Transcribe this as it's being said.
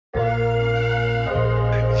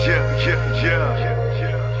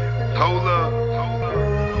Yeah. Hold up.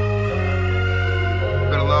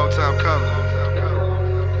 Been a long time coming.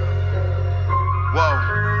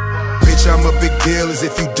 Whoa. Bitch, I'm a big deal as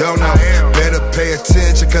if you don't know. Better pay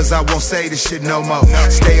attention cause I won't say this shit no more.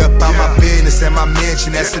 Stay up on my business and my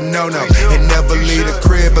mention, that's a no-no. And never leave the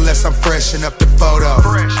crib unless I'm freshin' up the photo.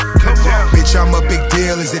 Bitch, I'm a big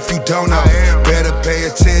deal as if you don't know. Better pay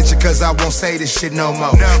attention cause I won't say this shit no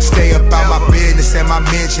more. Stay up on my business and my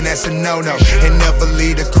mention, that's a no-no. And never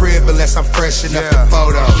leave the crib unless I'm freshin' up the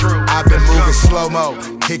photo. I've been moving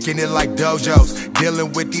slow-mo, kicking it like dojos,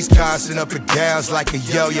 dealing with these constant up and downs like a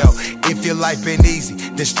yo-yo. If your life ain't easy,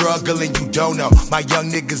 then struggling you don't know. My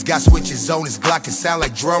young niggas got switches on his Glock and sound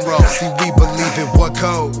like drum rolls. See, we believe in what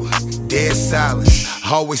code? Dead silence.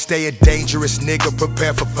 Always stay a dangerous nigga,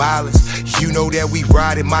 prepare for violence. You know that we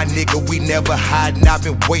riding, my nigga, we never hiding. I've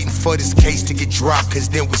been waiting for this case to get dropped, cause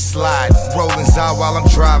then we slide. Rollins out while I'm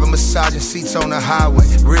driving, massaging seats on the highway.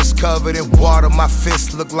 Wrist covered in water, my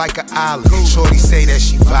fist look like an island. Shorty say that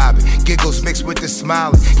she vibing, giggles mixed with the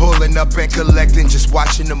smiling. Pulling up and collecting, just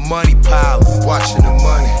watching the money pile. Watching the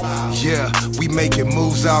money, yeah, we making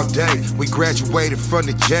moves all day. We graduated from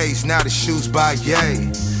the J's, now the shoes by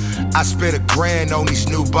Ye. I spent $1,000 on these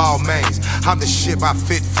new ball mains. I'm the shit, I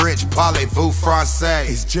fit French, parlez-vous français.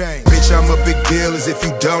 It's James. Bitch, I'm a big deal as if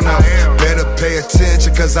you don't know. Better pay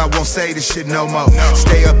attention cause I won't say this shit no more.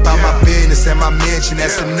 Stay up on my business and my mention,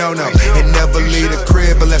 that's a no-no. And never leave the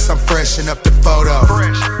crib unless I'm freshin' up the photo.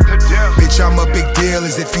 Bitch, I'm a big deal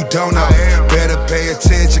as if you don't know. Better pay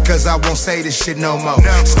attention cause I won't say this shit no more.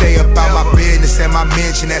 Stay up on my business and my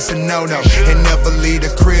mention, that's a no-no. And never leave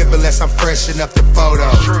the crib unless I'm freshin' up the photo.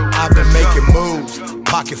 I've been making moves,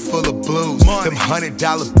 pocket full of blues. Them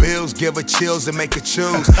 $100 bills give her chills and make her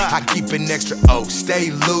choose. I keep an extra O,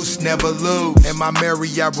 stay loose, never lose. And my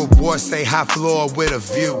Marriott reward say high floor with a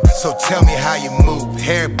view. So tell me how you move,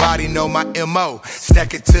 everybody know my MO.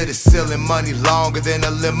 Stack it to the ceiling, money longer than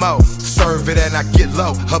a limo. Serve it and I get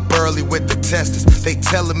low, up early with the testers. They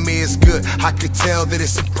telling me it's good, I could tell that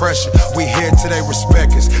it's some pressure. We here till they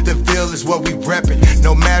respect us, the feel is what we reppin'.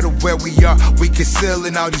 No matter where we are, we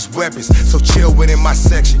concealing all these weapons. So chill within my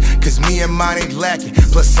section, cause me and mine ain't lacking.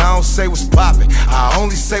 Plus I don't say what's poppin', I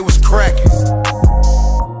only say what's crackin'.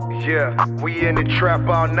 Yeah, we in the trap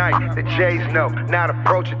all night. The J's know, not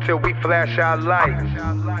approach until we flash our lights.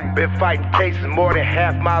 Been fighting cases more than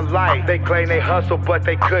half my life. They claim they hustle, but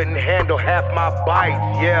they couldn't handle half my bites.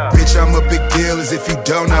 Yeah. Bitch, I'm a big deal as if you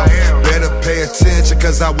don't know. Better pay attention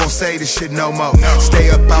cause I won't say this shit no more.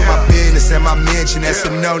 Stay up on my business and my mention, that's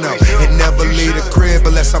a no-no. And never leave the crib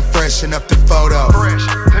unless I'm freshin' up the photo.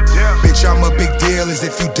 Bitch, I'm a big deal as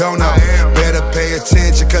if you don't know. Better pay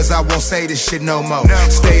attention cause I won't say this shit no more.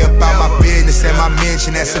 Stay up on my business and my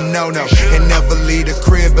mention, that's a no-no. And never leave the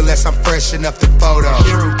crib unless I'm freshin' up the photo.